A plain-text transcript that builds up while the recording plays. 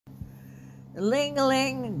Ling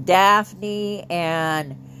Ling, Daphne,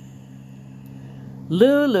 and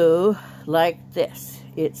Lulu like this.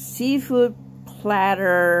 It's seafood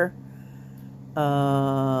platter,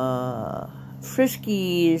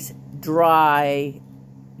 Friskies, dry,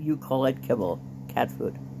 you call it kibble, cat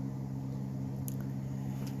food.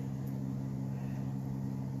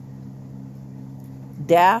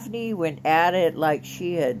 Daphne went at it like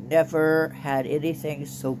she had never had anything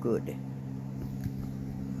so good.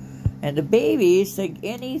 And the babies think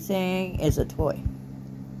anything is a toy.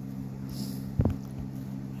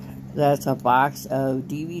 That's a box of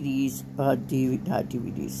DVDs, not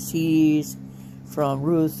DVDs, CDs from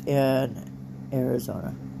Ruth in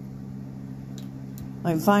Arizona.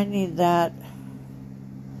 I'm finding that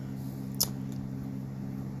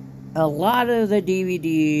a lot of the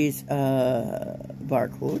DVDs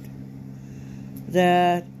barcode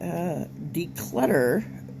that Declutter,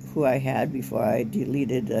 who I had before I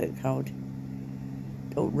deleted the account,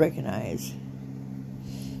 don't recognize.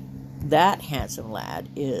 That handsome lad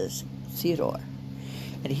is Theodore,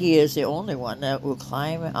 and he is the only one that will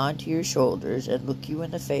climb onto your shoulders and look you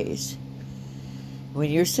in the face when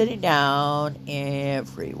you're sitting down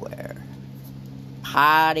everywhere.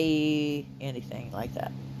 Potty, anything like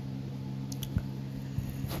that.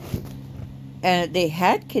 And they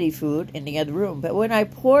had kitty food in the other room, but when I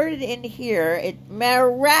poured it in here, it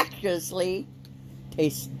miraculously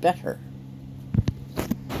tastes better.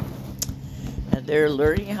 And they're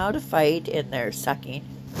learning how to fight, and they're sucking.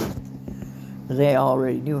 They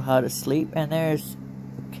already knew how to sleep, and there's,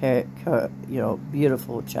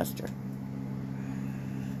 beautiful Chester.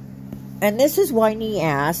 And this is whiny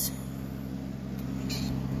ass.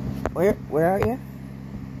 Where are you?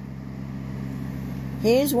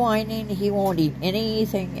 He's whining. He won't eat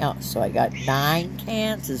anything else. So I got 9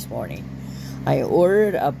 cans this morning. I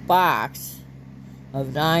ordered a box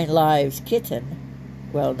of 9 Lives kitten.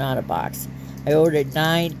 Well, not a box. I ordered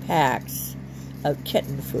 9 packs of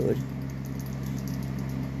kitten food.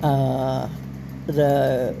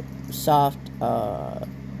 The soft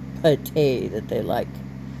pate that they like.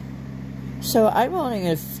 So I'm only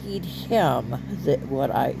going to feed him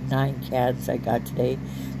 9 cans I got today.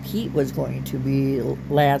 Pete was going to be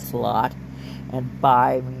Lancelot and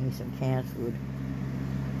buy me some canned food.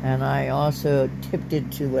 And I also tipped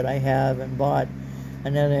into what I have and bought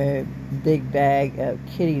another big bag of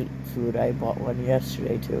kitty food. I bought one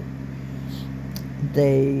yesterday too.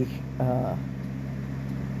 They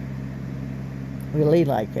really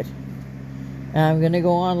like it. And I'm going to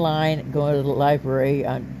go online, go to the library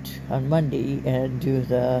on Monday and do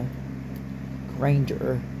the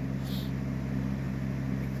Granger.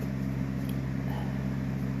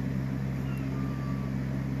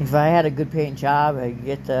 If I had a good paying job, I'd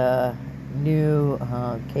get the new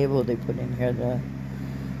cable they put in here, the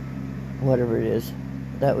whatever it is.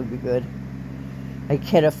 That would be good. I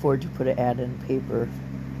can't afford to put an ad in paper.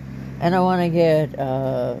 And I want to get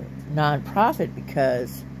nonprofit,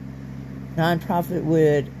 because nonprofit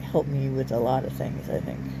would help me with a lot of things, I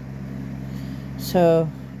think. So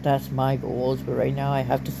that's my goals, but right now I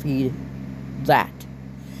have to feed that.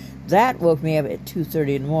 That woke me up at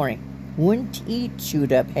 2:30 in the morning. Wouldn't eat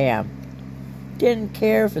chewed up ham. Didn't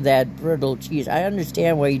care for that brittle cheese. I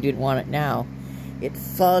understand why you didn't want it now. It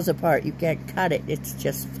falls apart. You can't cut it. It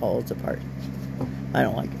just falls apart. I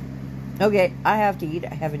don't like it. Okay, I have to eat.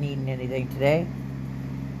 I haven't eaten anything today.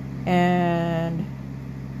 And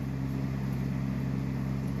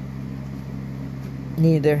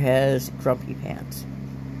neither has Grumpy Pants.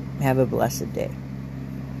 Have a blessed day.